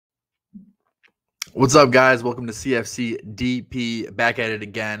What's up, guys? Welcome to CFC DP. Back at it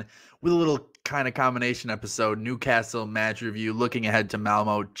again with a little kind of combination episode. Newcastle match review, looking ahead to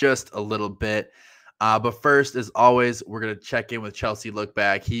Malmo just a little bit. But first, as always, we're going to check in with Chelsea Look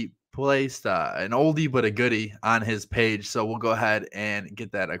Back. He placed an oldie but a goodie on his page, so we'll go ahead and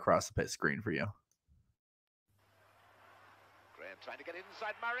get that across the screen for you. Graham trying to get it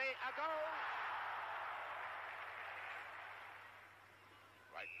inside Murray. A goal!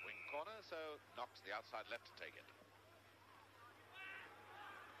 Right wing corner, so knocks the outside left to take it.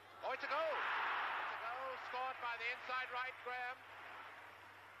 Oh, it's a goal! It's a goal scored by the inside right, Graham.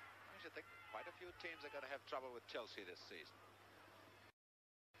 I should think quite a few teams are going to have trouble with Chelsea this season.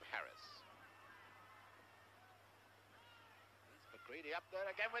 Harris. It's McCready up there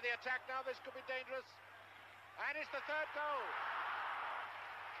again with the attack now. This could be dangerous. And it's the third goal.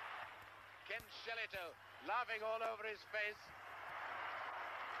 Ken Shellito laughing all over his face.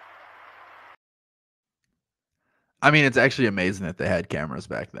 I mean, it's actually amazing that they had cameras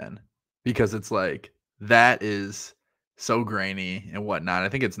back then, because it's like that is so grainy and whatnot. I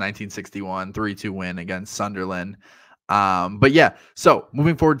think it's 1961 3-2 win against Sunderland. But yeah, so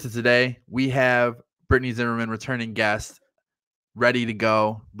moving forward to today, we have Brittany Zimmerman, returning guest, ready to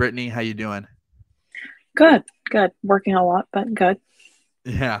go. Brittany, how you doing? Good. Working a lot, but good.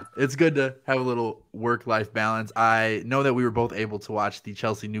 Yeah, it's good to have a little work-life balance. I know that we were both able to watch the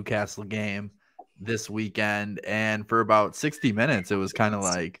Chelsea-Newcastle game this weekend, and for about 60 minutes, it was kind of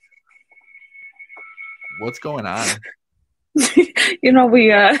like, what's going on?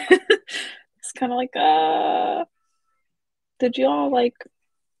 We it's kind of like, did you all like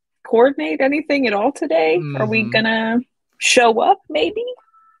coordinate anything at all today? Are we gonna show up maybe?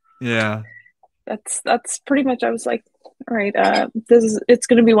 Yeah. That's pretty much, I was like, all right, it's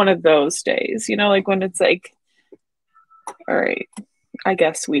gonna be one of those days, like when it's like, all right, I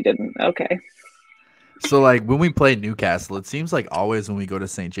guess we didn't. Okay. So, like, when we play Newcastle, it seems like always when we go to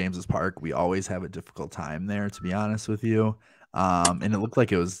St. James's Park, we always have a difficult time there, to be honest with you. And it looked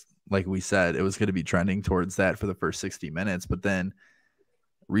like it was, like we said, it was going to be trending towards that for the first 60 minutes. But then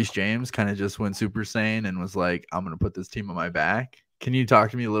Reece James kind of just went super sane and was like, I'm going to put this team on my back. Can you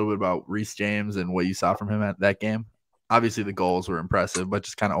talk to me a little bit about Reece James and what you saw from him at that game? Obviously, the goals were impressive, but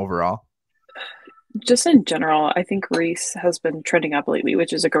just kind of overall. Just in general, I think Reece has been trending up lately,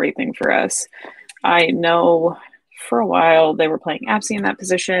 which is a great thing for us. I know for a while they were playing Apsey in that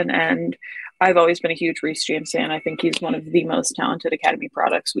position, and I've always been a huge Reece James fan. I think he's one of the most talented academy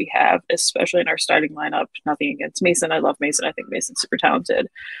products we have, especially in our starting lineup. Nothing against Mason. I love Mason. I think Mason's super talented.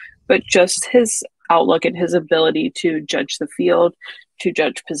 But just his outlook and his ability to judge the field, to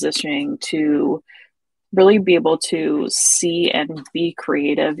judge positioning, to really be able to see and be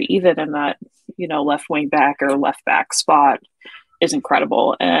creative, even in that, left wing back or left back spot, is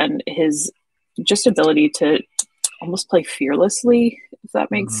incredible. And his just ability to almost play fearlessly, if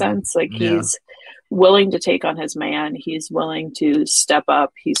that makes sense. Like, he's willing to take on his man. He's willing to step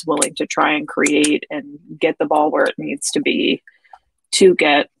up. He's willing to try and create and get the ball where it needs to be to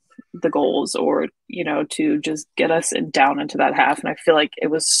get the goals, or, to just get us down into that half. And I feel like it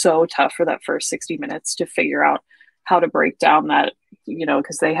was so tough for that first 60 minutes to figure out how to break down that,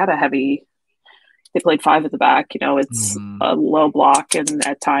 because they played 5 at the back. It's a low block, and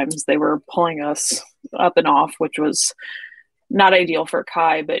at times they were pulling us up and off, which was not ideal for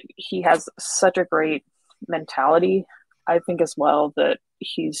Kai, but he has such a great mentality, I think, as well, that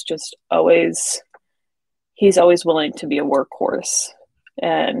he's always willing to be a workhorse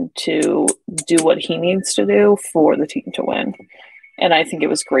and to do what he needs to do for the team to win. And I think it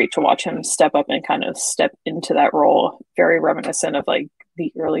was great to watch him step up and kind of step into that role, very reminiscent of like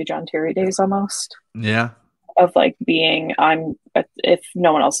the early John Terry days almost. Yeah. Of like being, if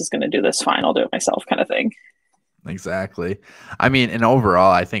no one else is going to do this, fine, I'll do it myself kind of thing. Exactly. I mean, and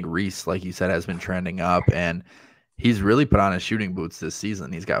overall, I think Reece, like you said, has been trending up, and he's really put on his shooting boots this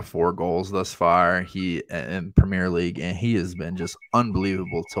season. He's got 4 goals thus far in Premier League, and he has been just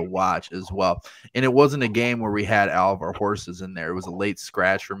unbelievable to watch as well. And it wasn't a game where we had all of our horses in there. It was a late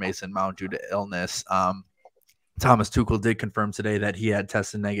scratch for Mason Mount due to illness. Thomas Tuchel did confirm today that he had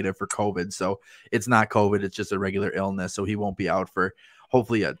tested negative for COVID. So it's not COVID, it's just a regular illness. So he won't be out for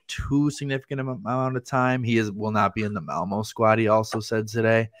hopefully a too significant amount of time. He will not be in the Malmo squad, he also said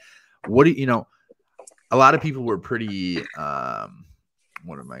today. What do you a lot of people were pretty, what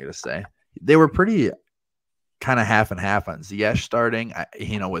am I going to say? They were pretty kind of half and half on Ziyech starting,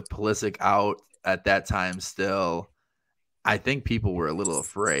 with Pulisic out at that time still. I think people were a little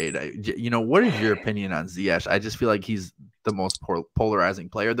afraid. What is your opinion on Ziyech? I just feel like he's the most polarizing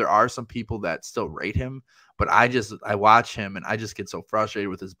player. There are some people that still rate him, but I watch him and I just get so frustrated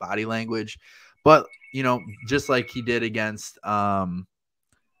with his body language. But, just like he did against in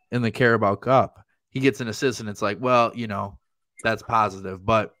the Carabao Cup, he gets an assist and it's like, well, that's positive.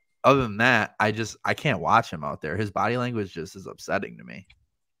 But other than that, I can't watch him out there. His body language just is upsetting to me.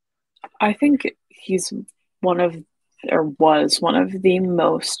 I think he's was one of the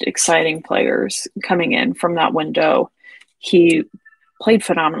most exciting players coming in from that window. He played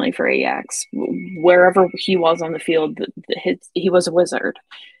phenomenally for Ajax. Wherever he was on the field, he was a wizard.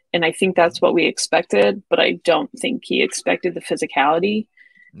 And I think that's what we expected, but I don't think he expected the physicality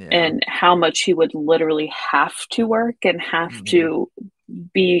and how much he would literally have to work and have to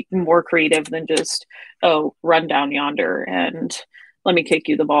be more creative than just, run down yonder and let me kick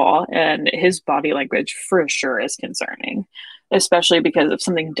you the ball. And his body language for sure is concerning, especially because if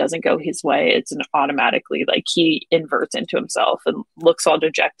something doesn't go his way, it's automatically like he inverts into himself and looks all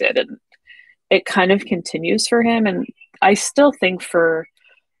dejected. And it kind of continues for him. And I still think for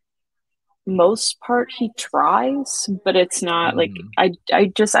most part he tries, but it's not like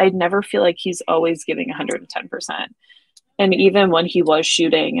I never feel like he's always giving 110%. And even when he was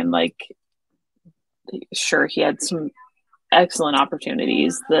shooting and sure, he had some excellent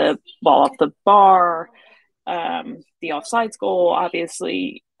opportunities, the ball off the bar, the offsides goal,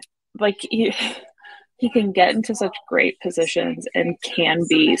 obviously, he can get into such great positions and can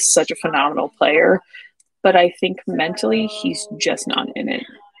be such a phenomenal player, but I think mentally he's just not in it.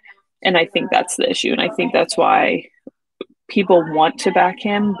 And I think that's the issue. And I think that's why people want to back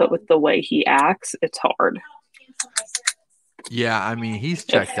him, but with the way he acts, it's hard. Yeah, I mean, he's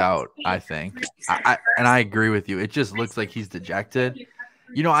checked out, I think. And I agree with you. It just looks like he's dejected.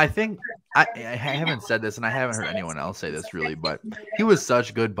 I think I haven't said this and I haven't heard anyone else say this really, but he was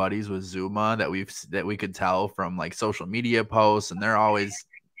such good buddies with Zuma that we could tell from social media posts, and they're always,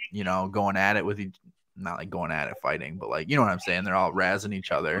 going at it with each, not like going at it fighting, but you know what I'm saying? They're all razzing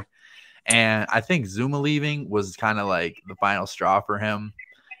each other. And I think Zuma leaving was kind of like the final straw for him.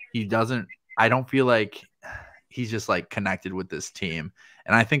 I don't feel like he's just connected with this team.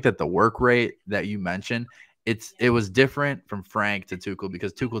 And I think that the work rate that you mentioned, it was different from Frank to Tuchel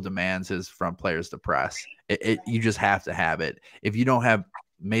because Tuchel demands his front players to press. You just have to have it. If you don't have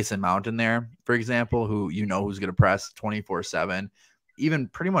Mason Mount in there, for example, who's going to press 24/7, even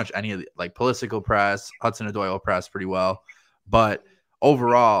pretty much any of the Pulisic will press, Hudson-Odoi will press pretty well. But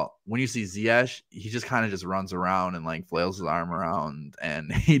overall, when you see Ziyech, he just kind of just runs around and flails his arm around,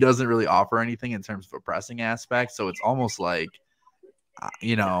 and he doesn't really offer anything in terms of a pressing aspect. So it's almost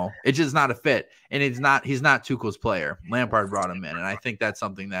it's just not a fit. And he's not Tuchel's player. Lampard brought him in, and I think that's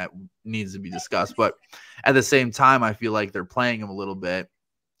something that needs to be discussed. But at the same time, I feel like they're playing him a little bit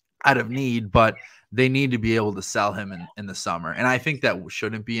out of need, but they need to be able to sell him in the summer. And I think that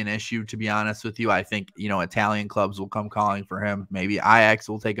shouldn't be an issue, to be honest with you. I think, Italian clubs will come calling for him. Maybe Ajax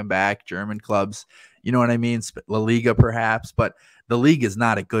will take him back, German clubs, you know what I mean? La Liga perhaps, but the league is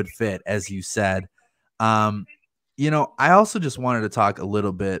not a good fit, as you said. I also just wanted to talk a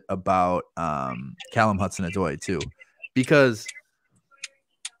little bit about Callum Hudson-Odoi too, because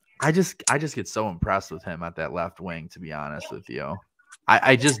I just get so impressed with him at that left wing, to be honest with you.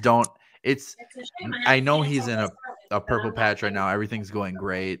 I just don't. I know he's in a purple patch right now. Everything's going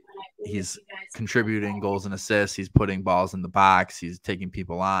great. He's contributing goals and assists. He's putting balls in the box. He's taking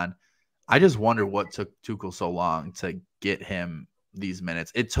people on. I just wonder what took Tuchel so long to get him these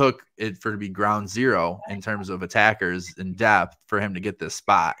minutes. It took it for to be ground zero in terms of attackers and depth for him to get this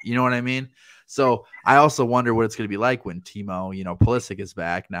spot. You know what I mean? So I also wonder what it's going to be like when Timo, Pulisic is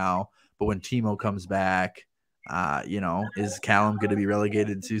back now, but when Timo comes back, is Callum going to be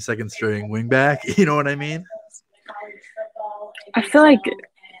relegated to second string wing back? You know what I mean? I feel like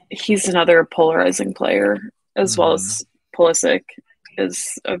he's another polarizing player, as well as Pulisic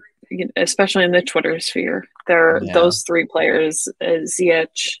is, especially in the Twitter sphere. Those three players,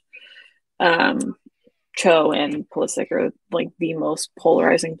 Ziyech, Cho, and Pulisic are the most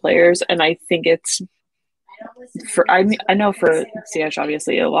polarizing players. And I think it's I know for Ziyech,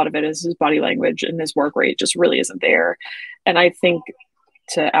 obviously, a lot of it is his body language and his work rate just really isn't there. And I think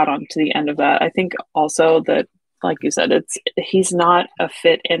to add on to the end of that, I think also that, like you said, he's not a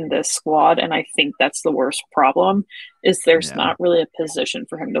fit in this squad. And I think that's the worst problem is there's not really a position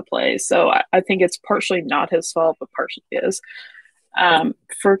for him to play. So I think it's partially not his fault, but partially is.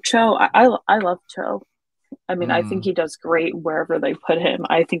 For Cho, I love Cho. I mean, I think he does great wherever they put him.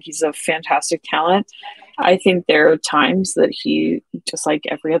 I think he's a fantastic talent. I think there are times that he, just like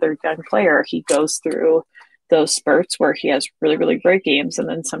every other young player, he goes through those spurts where he has really, really great games, and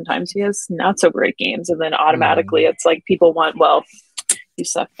then sometimes he has not so great games, and then automatically it's like people want, well, you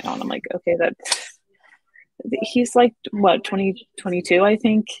suck now, and I'm like, okay, that he's like what 2022, I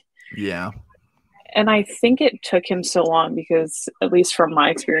think. Yeah. And I think it took him so long because, at least from my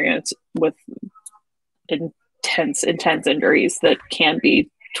experience with intense injuries that can be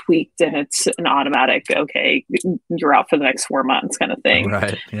tweaked and it's an automatic, okay, you're out for the next 4 months kind of thing.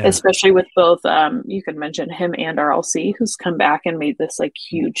 Right. Yeah. Especially with both, you can mention him and RLC, who's come back and made this like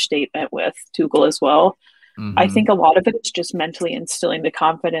huge statement with Tuchel as well. I think a lot of it is just mentally instilling the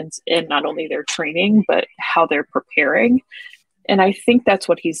confidence in not only their training, but how they're preparing. And I think that's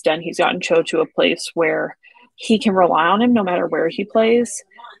what he's done. He's gotten Cho to a place where he can rely on him no matter where he plays,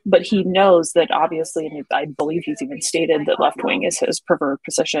 but he knows that obviously, and I believe he's even stated that left wing is his preferred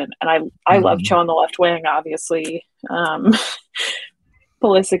position. And I love Cho on the left wing, obviously.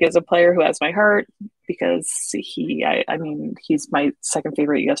 Pulisic is a player who has my heart because I mean, he's my second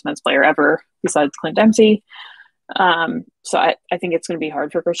favorite U.S. men's player ever besides Clint Dempsey. So I think it's going to be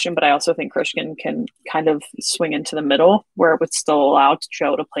hard for Christian, but I also think Christian can kind of swing into the middle where it would still allow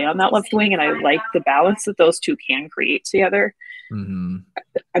Joe to play on that left wing. And I like the balance that those two can create together.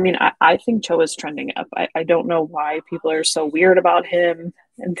 I mean, I think Joe is trending up. I don't know why people are so weird about him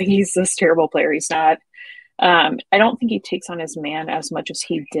and think he's this terrible player. He's not. I don't think he takes on his man as much as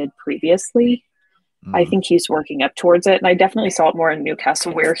he did previously. I think he's working up towards it. And I definitely saw it more in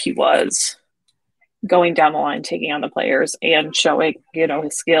Newcastle where he was going down the line, taking on the players and showing,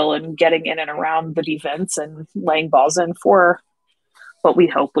 his skill and getting in and around the defense and laying balls in for what we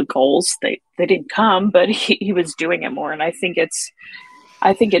hope with goals. They didn't come, but he was doing it more. And I think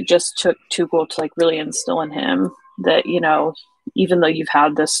it just took Tuchel to like really instill in him that, even though you've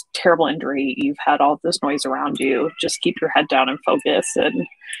had this terrible injury, you've had all this noise around you, just keep your head down and focus. And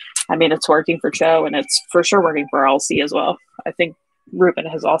I mean, it's working for Cho, and it's for sure working for LC as well. I think Ruben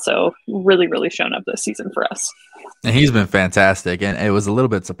has also really, really shown up this season for us. And he's been fantastic. And it was a little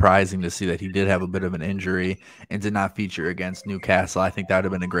bit surprising to see that he did have a bit of an injury and did not feature against Newcastle. I think that would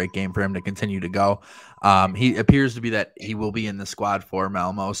have been a great game for him to continue to go. He appears to be that he will be in the squad for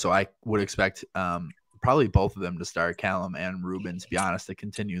Malmo. So I would expect probably both of them to start, Callum and Ruben, to be honest, to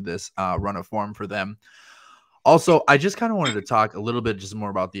continue this run of form for them. Also, I just kind of wanted to talk a little bit just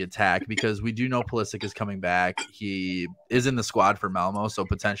more about the attack because we do know Pulisic is coming back. He is in the squad for Malmo, so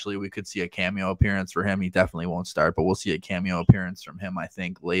potentially we could see a cameo appearance for him. He definitely won't start, but we'll see a cameo appearance from him, I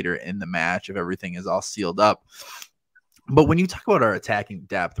think, later in the match if everything is all sealed up. But when you talk about our attacking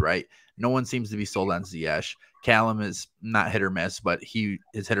depth, right, no one seems to be sold on Ziyech. Callum is not hit or miss, but he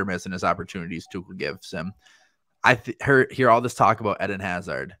is hit or miss in his opportunities Tuchel gives him. I hear all this talk about Eden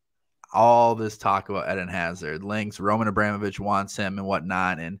Hazard. Links, Roman Abramovich wants him and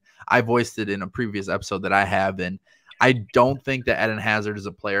whatnot. And I voiced it in a previous episode that I have. And I don't think that Eden Hazard is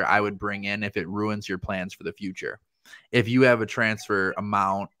a player I would bring in if it ruins your plans for the future. If you have a transfer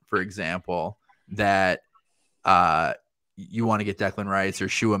amount, for example, that you want to get Declan Rice or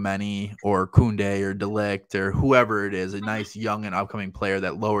Chouameni or Koundé or De Ligt or whoever it is, a nice young and upcoming player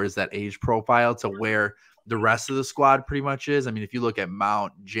that lowers that age profile to where the rest of the squad pretty much is. I mean, if you look at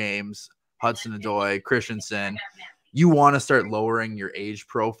Mount, James, Hudson-Odoi, Christensen, you want to start lowering your age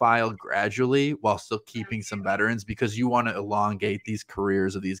profile gradually while still keeping some veterans because you want to elongate these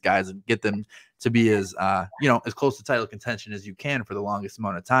careers of these guys and get them to be as, as close to title contention as you can for the longest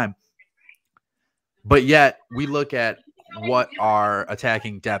amount of time. But yet we look at what our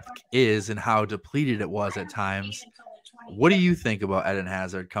attacking depth is and how depleted it was at times. What do you think about Eden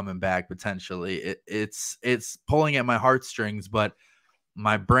Hazard coming back potentially? It's pulling at my heartstrings, but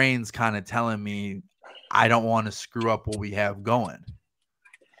my brain's kind of telling me I don't want to screw up what we have going.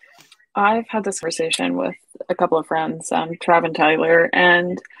 I've had this conversation with a couple of friends, Trav and Tyler,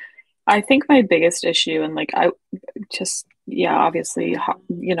 and I think my biggest issue, and obviously,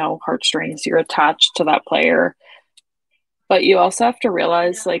 heartstrings, you're attached to that player, but you also have to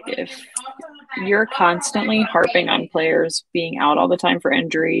realize, if you're constantly harping on players being out all the time for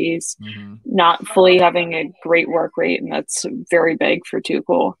injuries, not fully having a great work rate, and that's very big for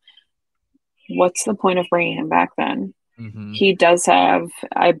Tuchel, what's the point of bringing him back then? He does have,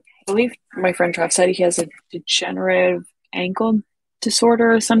 I believe my friend Trav said he has a degenerative ankle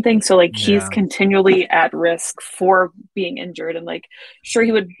disorder or something. So he's continually at risk for being injured. And sure,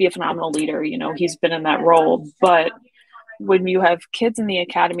 he would be a phenomenal leader. He's been in that role. But when you have kids in the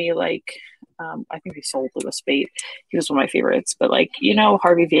academy, I think we sold Lewis Spate. He was one of my favorites. But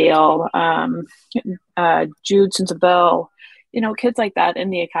Harvey Vale, Jude Sintabel, kids like that in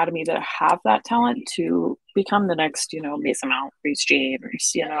the academy that have that talent to become the next, Mason Mount, Reece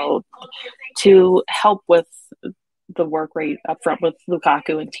James, to help with the work rate up front with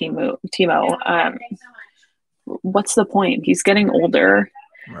Lukaku and Timo. What's the point? He's getting older.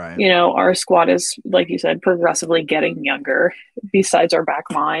 Right. Our squad is, like you said, progressively getting younger, besides our back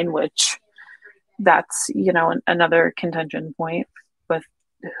line, which that's, another contention point with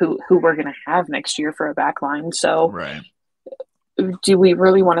who we're going to have next year for a back line. So Right. do we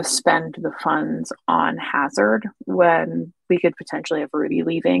really want to spend the funds on Hazard when we could potentially have Rudy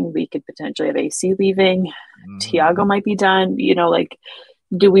leaving? We could potentially have AC leaving. Thiago might be done.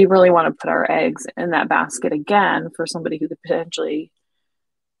 Do we really want to put our eggs in that basket again for somebody who could potentially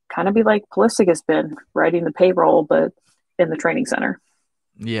kind of be like Pulisic has been, writing the payroll, but in the training center?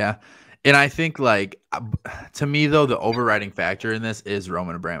 Yeah. And I think, to me, though, the overriding factor in this is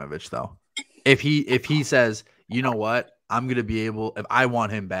Roman Abramovich, though. If he says, you know what, I'm going to be able, if I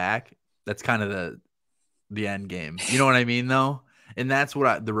want him back, that's kind of the end game. You know what I mean, though? And that's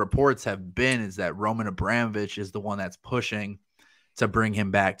what the reports have been, is that Roman Abramovich is the one that's pushing to bring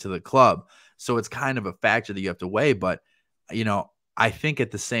him back to the club. So it's kind of a factor that you have to weigh. But, I think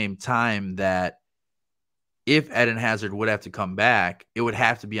at the same time that if Eden Hazard would have to come back, it would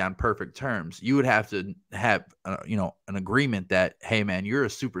have to be on perfect terms. You would have to have, an agreement that, hey, man, you're a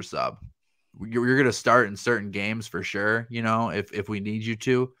super sub. You're going to start in certain games for sure, if we need you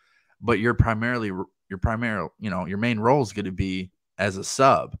to. But your main role is going to be as a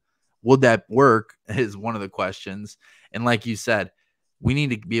sub. Would that work is one of the questions. And like you said, we need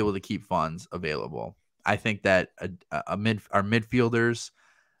to be able to keep funds available. I think that our midfielders,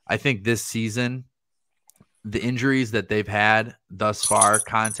 I think this season, the injuries that they've had thus far,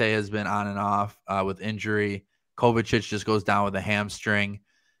 Conte has been on and off with injury. Kovacic just goes down with a hamstring.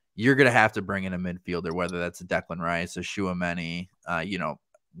 You're going to have to bring in a midfielder, whether that's a Declan Rice, a Chouameni,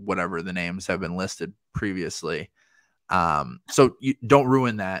 whatever the names have been listed previously. So you don't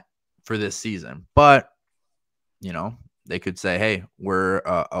ruin that for this season. But, they could say, hey, we're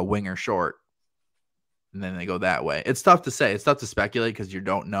a winger short. And then they go that way. It's tough to say. It's tough to speculate because you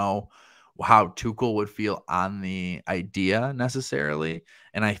don't know how Tuchel would feel on the idea necessarily.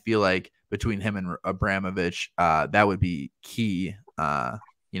 And I feel like between him and Abramovich, that would be key,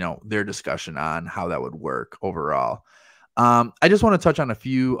 their discussion on how that would work overall. I just want to touch on a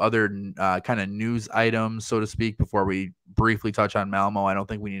few other kind of news items, so to speak, before we briefly touch on Malmo. I don't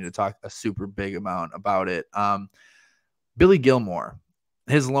think we need to talk a super big amount about it. Billy Gilmore,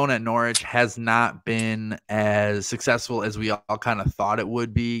 his loan at Norwich has not been as successful as we all kind of thought it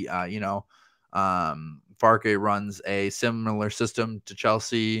would be. Farke runs a similar system to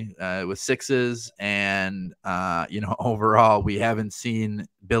Chelsea with sixes. And, overall, we haven't seen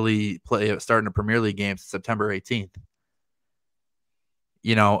Billy start in a Premier League game since September 18th.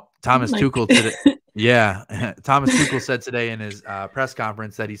 Thomas Tuchel today. Yeah. Thomas Tuchel said today in his press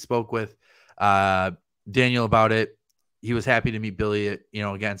conference that he spoke with Daniel about it. He was happy to meet Billy,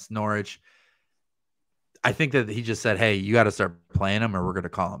 against Norwich. I think that he just said, hey, you got to start playing him or we're going to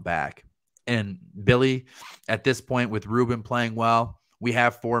call him back. And Billy, at this point, with Ruben playing well, we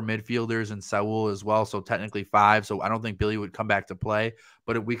have 4 midfielders and Saul as well, so technically 5. So I don't think Billy would come back to play,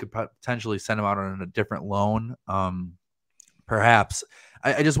 but we could potentially send him out on a different loan, perhaps.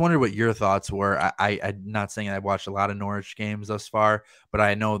 I just wondered what your thoughts were. I'm not saying I've watched a lot of Norwich games thus far, but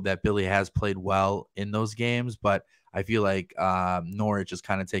I know that Billy has played well in those games, but I feel like Norwich is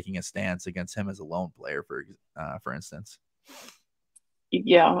kind of taking a stance against him as a lone player, for instance.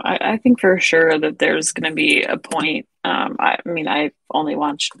 Yeah, I think for sure that there's going to be a point. I've only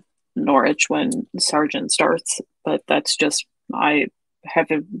watched Norwich when Sargent starts, but that's just, I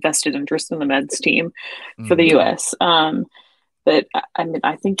have a vested interest in the Meds team for the US. But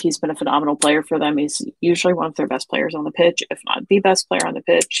I think he's been a phenomenal player for them. He's usually one of their best players on the pitch, if not the best player on the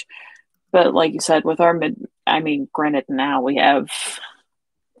pitch. But like you said, with our granted now we have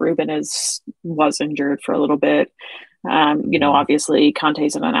Ruben was injured for a little bit. Obviously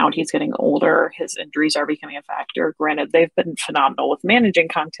Conte's in and out. He's getting older. His injuries are becoming a factor. Granted, they've been phenomenal with managing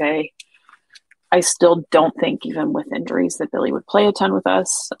Conte. I still don't think, even with injuries, that Billy would play a ton with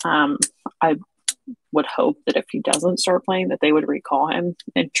us. I would hope that if he doesn't start playing, that they would recall him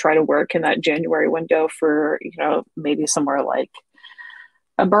and try to work in that January window for, maybe somewhere like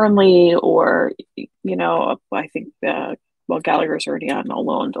a Burnley or, I think, Gallagher's already on a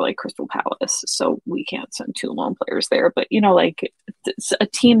loan to like Crystal Palace, so we can't send 2 loan players there. But, it's a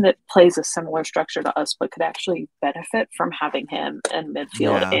team that plays a similar structure to us, but could actually benefit from having him in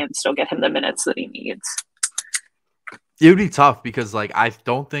midfield and still get him the minutes that he needs. It would be tough because, I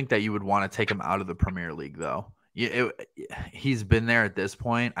don't think that you would want to take him out of the Premier League, though. he's been there at this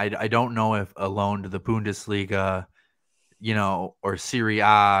point. I don't know if a loan to the Bundesliga, or Serie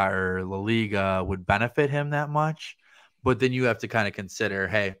A or La Liga would benefit him that much. But then you have to kind of consider,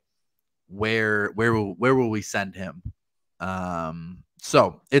 hey, where will we send him?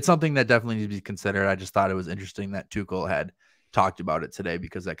 So it's something that definitely needs to be considered. I just thought it was interesting that Tuchel had talked about it today,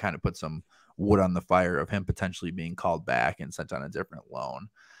 because that kind of put some wood on the fire of him potentially being called back and sent on a different loan.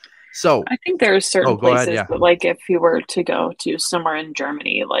 So I think there are certain places ahead, yeah. that, like, if he were to go to somewhere in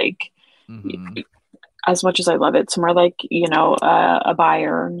Germany, like, as much as I love it, somewhere like, a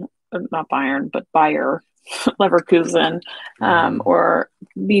Bayern, not Bayern, but Bayer, Leverkusen, or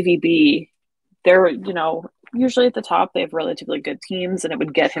BVB, they're, usually at the top, they have relatively good teams, and it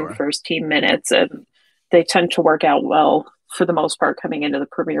would get him first team minutes, and they tend to work out well for the most part coming into the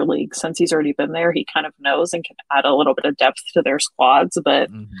Premier League. Since he's already been there, he kind of knows and can add a little bit of depth to their squads, but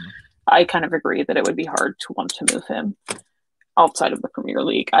I kind of agree that it would be hard to want to move him outside of the Premier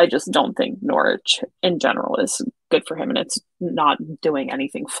League. I just don't think Norwich in general is good for him, and it's not doing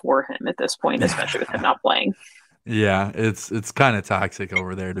anything for him at this point, especially with him not playing. Yeah, it's kind of toxic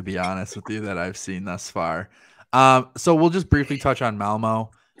over there, to be honest with you, that I've seen thus far. So we'll just briefly touch on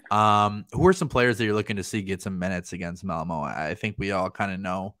Malmo. Who are some players that you're looking to see get some minutes against Malmo? I think we all kind of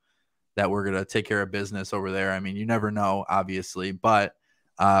know that we're going to take care of business over there. I mean, you never know, obviously, but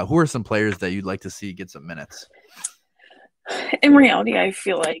who are some players that you'd like to see get some minutes? In reality, I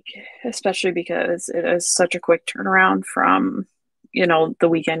feel like, especially because it is such a quick turnaround from, the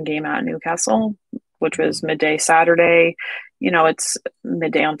weekend game at Newcastle, which was midday Saturday. It's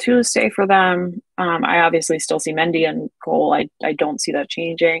midday on Tuesday for them. I obviously still see Mendy in goal. I don't see that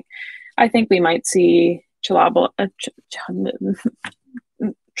changing. I think we might see Trevor.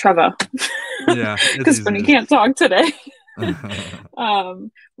 Yeah, because Brittany can't talk today.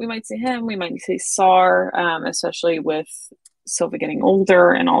 We might see him. We might see Sarr, especially with Silva getting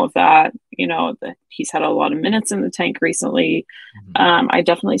older and all of that. He's had a lot of minutes in the tank recently. I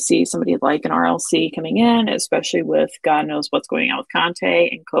definitely see somebody like an RLC coming in, especially with God knows what's going on with Conte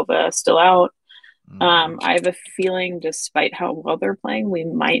and Kova still out. I have a feeling, despite how well they're playing, we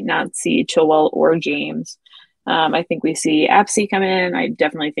might not see Chilwell or James. I think we see Apsey come in. I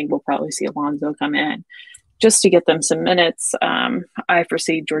definitely think we'll probably see Alonso come in, just to get them some minutes. I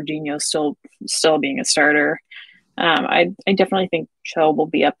foresee Jorginho still being a starter. I definitely think Cho will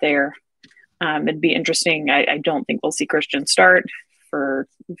be up there. It'd be interesting. I don't think we'll see Christian start for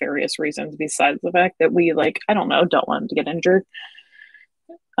various reasons, besides the fact that we, don't want him to get injured.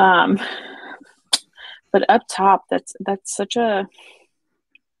 But up top, that's such a...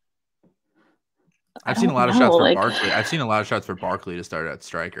 I've seen a lot of shots for Barkley. I've seen a lot of shots for Barkley to start at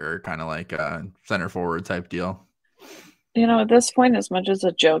striker, kind of like a center forward type deal. At this point, as much as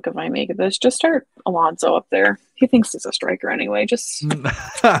a joke if I make this, just start Alonso up there. He thinks he's a striker anyway. Just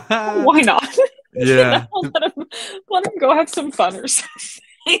why not? Yeah. Let him go have some fun or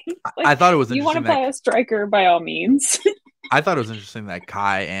something. I thought it was interesting. You want to play a striker, by all means. I thought it was interesting that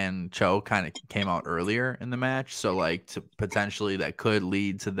Kai and Cho kind of came out earlier in the match. So, potentially that could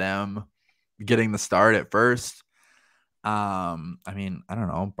lead to them getting the start at first. I mean, I don't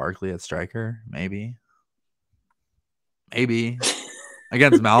know. Barkley at striker, maybe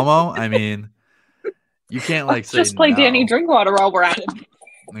against Malmo. I mean, you can't just play Danny Drinkwater while we're at it.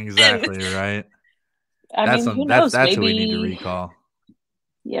 Exactly right. That's who we need to recall.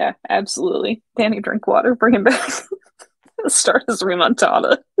 Yeah, absolutely. Danny Drinkwater, bring him back. Start his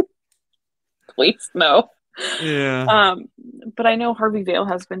remontada. Please, no. Yeah. But I know Harvey Vale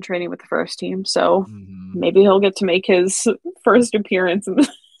has been training with the first team, so maybe he'll get to make his first appearance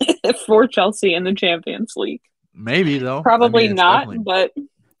for Chelsea in the Champions League. Maybe, though. Probably not, but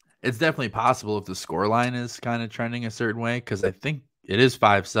it's definitely possible if the scoreline is kind of trending a certain way, because I think it is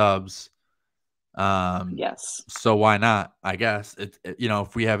 5 subs. Yes. So why not? I guess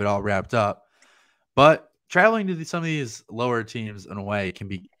if we have it all wrapped up. But traveling to some of these lower teams in a way can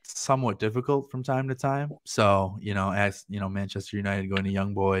be somewhat difficult from time to time. So, as Manchester United going to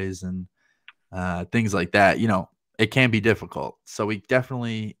Young Boys and things like that, it can be difficult. So we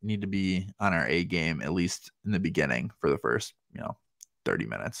definitely need to be on our A game, at least in the beginning, for the first, 30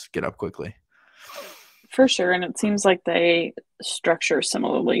 minutes. Get up quickly. For sure. And it seems like they structure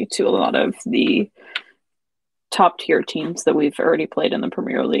similarly to a lot of the top tier teams that we've already played in the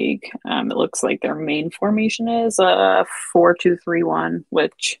Premier League. It looks like their main formation is a 4-2-3-1,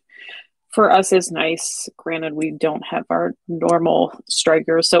 which for us is nice. Granted, we don't have our normal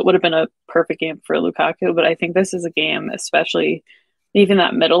strikers, so it would have been a perfect game for Lukaku, but I think this is a game, especially leaving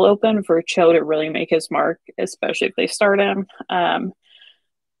that middle open, for Cho to really make his mark, especially if they start him.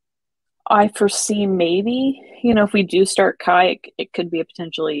 I foresee maybe, if we do start Kai, it could be a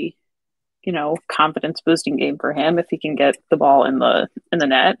potentially, confidence boosting game for him if he can get the ball in the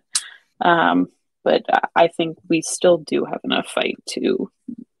net. But I think we still do have enough fight to,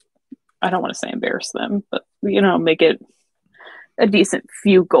 I don't want to say embarrass them, but make it a decent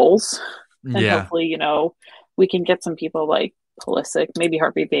few goals. And Yeah. hopefully, we can get some people like Pulisic, maybe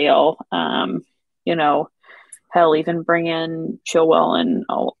Harvey Vale, hell, even bring in Chilwell and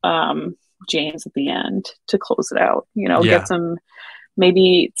James at the end to close it out. Yeah. Get some,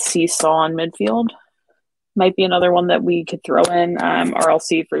 maybe Seesaw in midfield might be another one that we could throw in.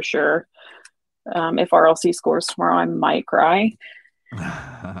 RLC for sure. If RLC scores tomorrow, I might cry,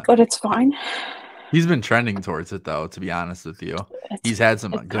 but it's fine. He's been trending towards it, though, to be honest with you. He's had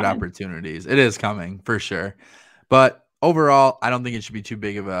some good opportunities. It is coming for sure. But overall, I don't think it should be too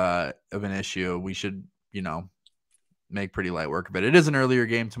big of an issue. We should, make pretty light work of it. It is an earlier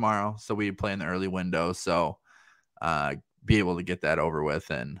game tomorrow, so we play in the early window. So be able to get that over with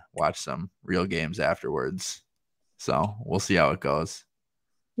and watch some real games afterwards. So we'll see how it goes.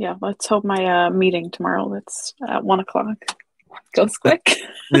 Yeah, let's hope my meeting tomorrow that's at 1:00 goes quick.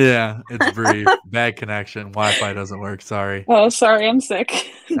 Yeah, it's brief. Bad connection. Wi-Fi doesn't work. Sorry. Oh, sorry. I'm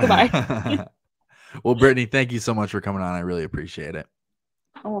sick. Goodbye. Well, Brittany, thank you so much for coming on. I really appreciate it.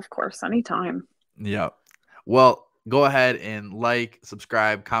 Oh, of course. Anytime. Yep. Well, go ahead and like,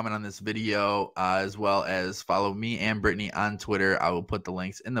 subscribe, comment on this video, as well as follow me and Brittany on Twitter. I will put the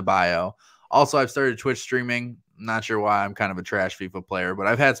links in the bio. Also, I've started Twitch streaming. Not sure why. I'm kind of a trash FIFA player, but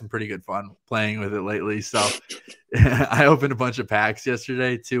I've had some pretty good fun playing with it lately. So I opened a bunch of packs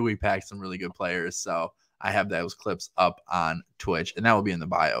yesterday too. We packed some really good players. So I have those clips up on Twitch, and that will be in the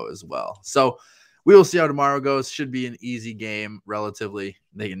bio as well. So we will see how tomorrow goes. Should be an easy game, relatively.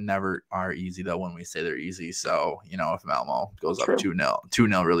 They never are easy, though, when we say they're easy. So, if Malmo goes up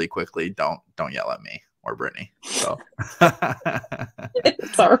 2-0 really quickly, don't yell at me or Brittany. So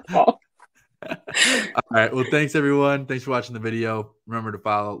it's our fault. All right. Well, thanks, everyone. Thanks for watching the video. Remember to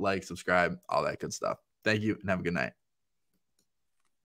follow, like, subscribe, all that good stuff. Thank you, and have a good night.